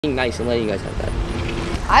being nice and letting you guys have that.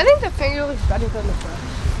 I think the finger looks better than the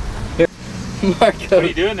brush. Marco. What are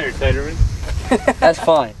you doing there, Tiderman? That's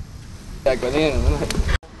fine. I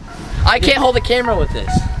can't hold the camera with this.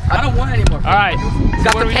 I don't want it anymore. All right.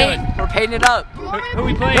 Got the paint. We're painting it up. Who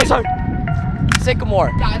we playing? Sycamore.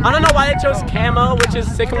 I don't know why they chose camo, which is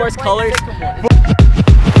Sycamore's colors.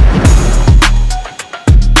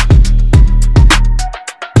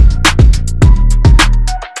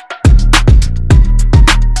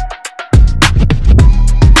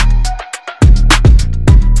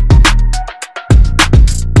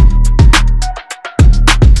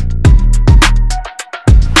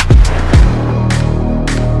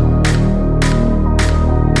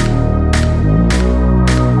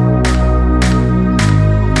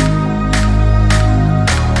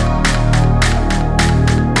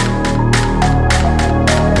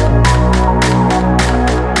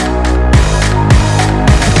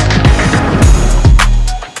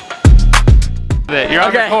 You're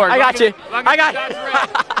on record. I got you. I got you.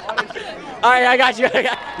 All right, I got you.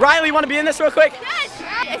 Riley, you want to be in this real quick? Yes.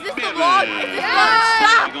 Is this the vlog? Is this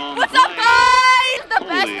vlog? What's up, guys? The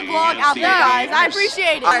best vlog out there, guys. I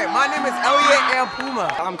appreciate it. All right, my name is Elliot and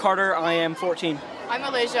Puma. I'm Carter. I am 14. I'm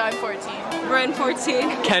Malaysia. I'm 14. Bryn,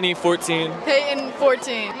 14. Kenny, 14. Peyton,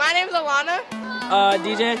 14. My name's Alana.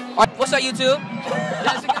 DJ. What's up, YouTube?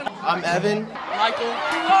 I'm Evan. Michael.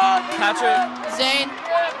 Patrick. Zane.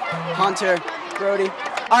 Hunter. Brody.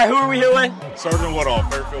 All right, who are we here with? Sergeant Woodall,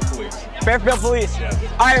 Fairfield Police. Fairfield Police. Yeah.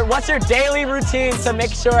 All right, what's your daily routine to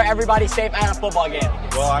make sure everybody's safe at a football game?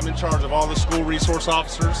 Well, I'm in charge of all the school resource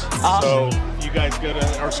officers. So you guys go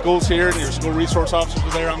to our schools here, and your school resource officers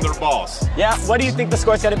are there. I'm their boss. Yeah. What do you think the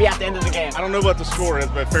score's going to be at the end of the game? I don't know what the score is,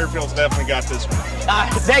 but Fairfield's definitely got this one.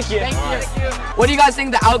 Thank you. Thank you. What do you guys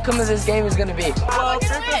think the outcome of this game is going to be? Well,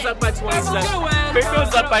 Fairfield's up by 27.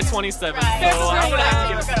 Fairfield's up by 27. So I'm going to have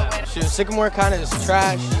to give it that. Shoot, Sycamore kind of is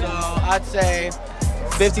trash, so I'd say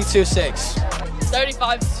 52-6.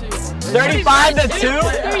 35-2. 35 to 2?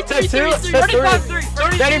 To 2? 35-3.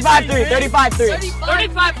 35-3.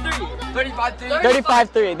 35-3. 35-3.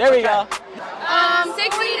 35-3. There we go. 60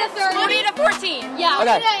 to 30. 40 to 14. Yeah.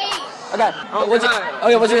 Okay. Okay.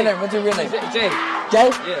 What's your name? What's your real name? Jay. Jay?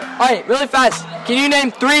 Yeah. All right, really fast. Can you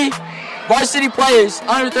name 3 varsity players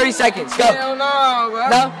under 30 seconds? Go. Hell no, bro.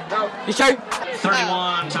 No? You sure?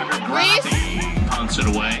 31, Tucker Reese? Crosby punts it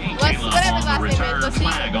away. Whatever his last name is, let's see.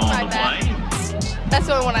 Flag on the play. That's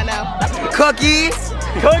the only one I know. Cookie.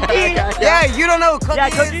 Cookie? Yeah, you don't know who Cookie Yeah,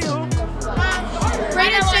 Cookie is? who?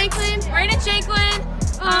 Brandon Shanklin. Brandon Shanklin.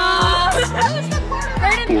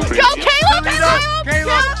 Go, Caleb!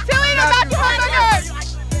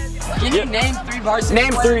 Can you name 3 varsity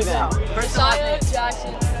Name players? 3 then. First and last name.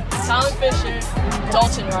 Jackson. Tyler Fisher.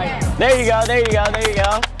 Dalton Wright. There you go, there you go, there you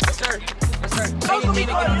go. Yes, sir. Yes, sir.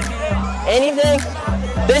 Anything?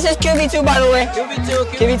 This is QB2, by the way.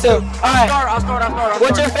 QB2. All right. I'll start.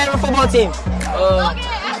 What's your favorite football team?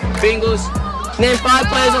 Bengals. Name 5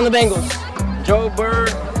 players on the Bengals. Joe Burr.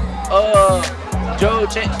 Joe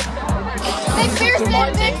Chase.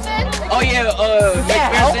 McPherson. Vixen. Oh yeah,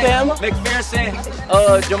 help him. McPherson,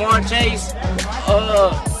 Jamar Chase,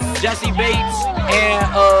 Jesse Bates, and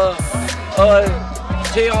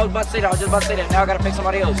gee, I was just about to say that. Now I gotta pick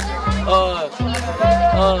somebody else.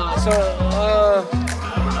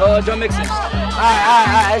 Joe Mixon.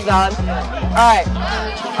 Alright, it's done. Alright,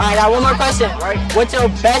 now one more question. What's your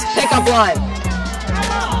best pickup line?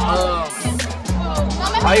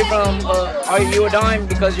 Are you a dime?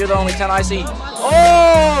 Because you're the only 10 I see.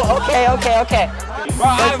 Oh, okay.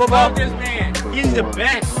 Football. This man. He's the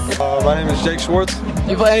best. My name is Jake Schwartz.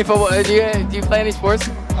 Do you play any football? Do you play any sports?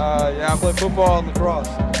 Yeah, I play football and lacrosse.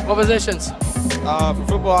 What positions? For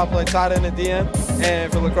football, I play tight end and DM,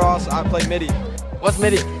 and for lacrosse, I play midi. What's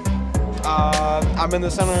midi? I'm in the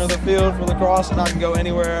center of the field for lacrosse, and I can go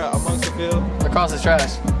anywhere amongst the field. Lacrosse is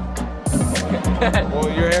trash. Well,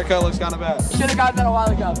 your haircut looks kind of bad. Should have gotten that a while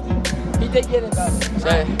ago. He did get it though.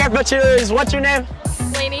 Fairfield Cheerleaders, what's your name?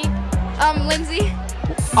 Lainey. Lindsay.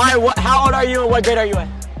 Alright, how old are you and what grade are you in?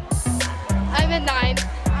 I'm in 9.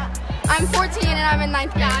 I'm 14 and I'm in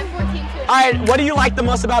 9th grade. Yeah, I'm 14 too. Alright, what do you like the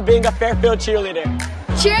most about being a Fairfield cheerleader?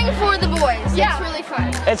 Cheering for the boys. Yeah. It's really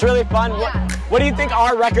fun. It's really fun. Yeah. What do you think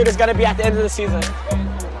our record is going to be at the end of the season?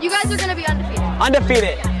 You guys are going to be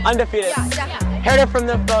undefeated. Undefeated. Yeah, definitely. Heard it from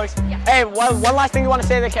them folks. Yeah. Hey, one last thing you want to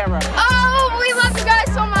say to the camera? Oh, we love you guys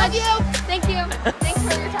so much. Love you. Thank you. Thanks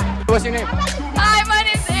for your time. What's your name? Hi, my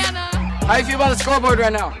name's Anna. How do you feel about the scoreboard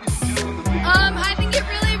right now? I think it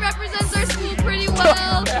really represents our school pretty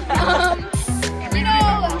well. I'm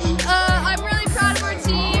really proud of our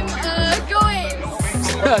team. Go A's.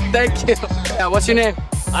 Thank you. Yeah, what's your name?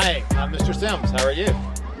 Hi, I'm Mr. Sims. How are you?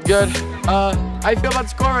 Good. How you feel about the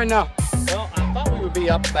score right now? Well, I thought we would be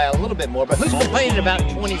up by a little bit more, but who's complaining about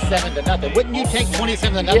 27-0? Wouldn't you take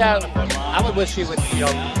 27-0? Yeah. I would wish you would,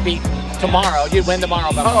 beat tomorrow. You'd win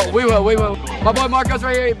tomorrow. Oh, we will. My boy Marco's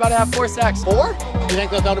right here. He's about to have 4 sacks. 4? You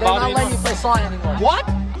think they'll throw the ball anymore? They're not letting you play song anymore. What?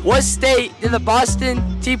 What state did the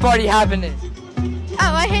Boston Tea Party happen in? Oh,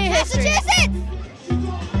 I hate history.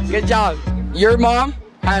 Good job. Your mom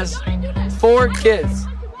has 4 kids.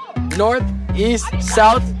 North, east,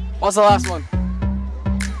 south. What's the last one?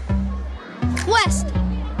 West.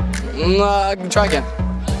 Try again.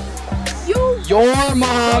 Your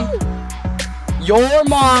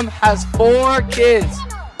mom has 4 kids.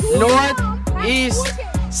 North, east,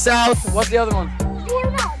 south. What's the other one?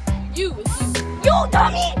 You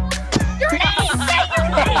dummy! Your name! Say your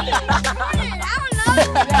name! I don't know.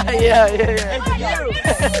 Yeah.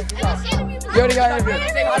 You already got it.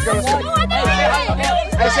 Let's go.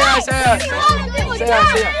 Hey, say hi.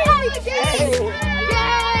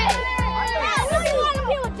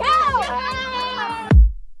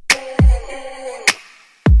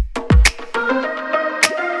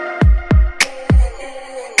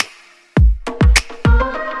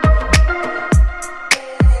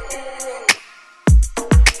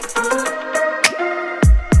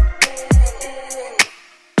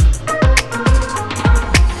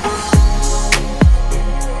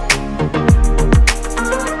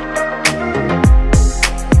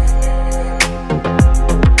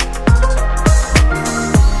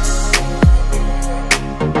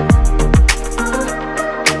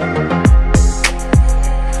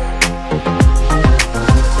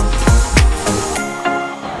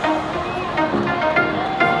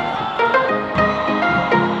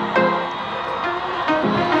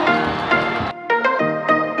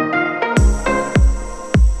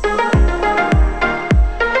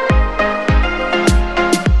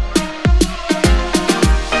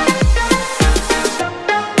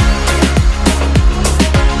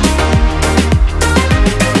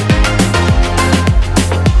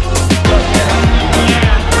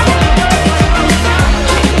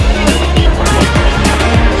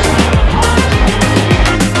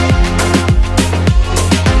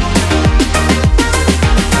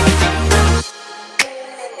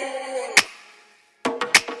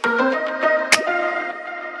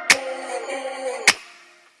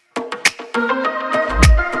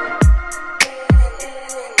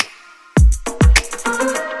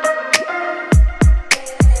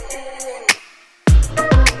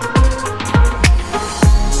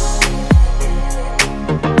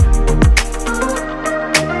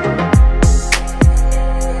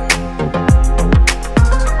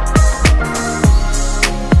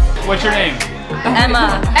 What's your name?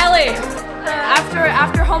 Emma. Ellie.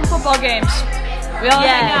 After home football games, we all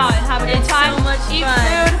hang out and have a good time. So much eat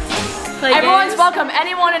food. Play Everyone's games. Welcome.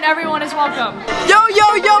 Anyone and everyone is welcome. Yo,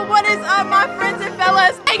 what is up, my friends and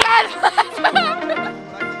fellas? Hey guys,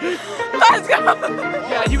 let's go.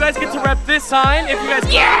 Yeah, you guys get to rep this sign if you guys.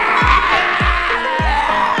 Yeah,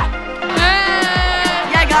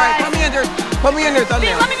 guys. All right, put me under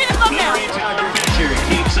thumbnail. Let me be the thumbnail.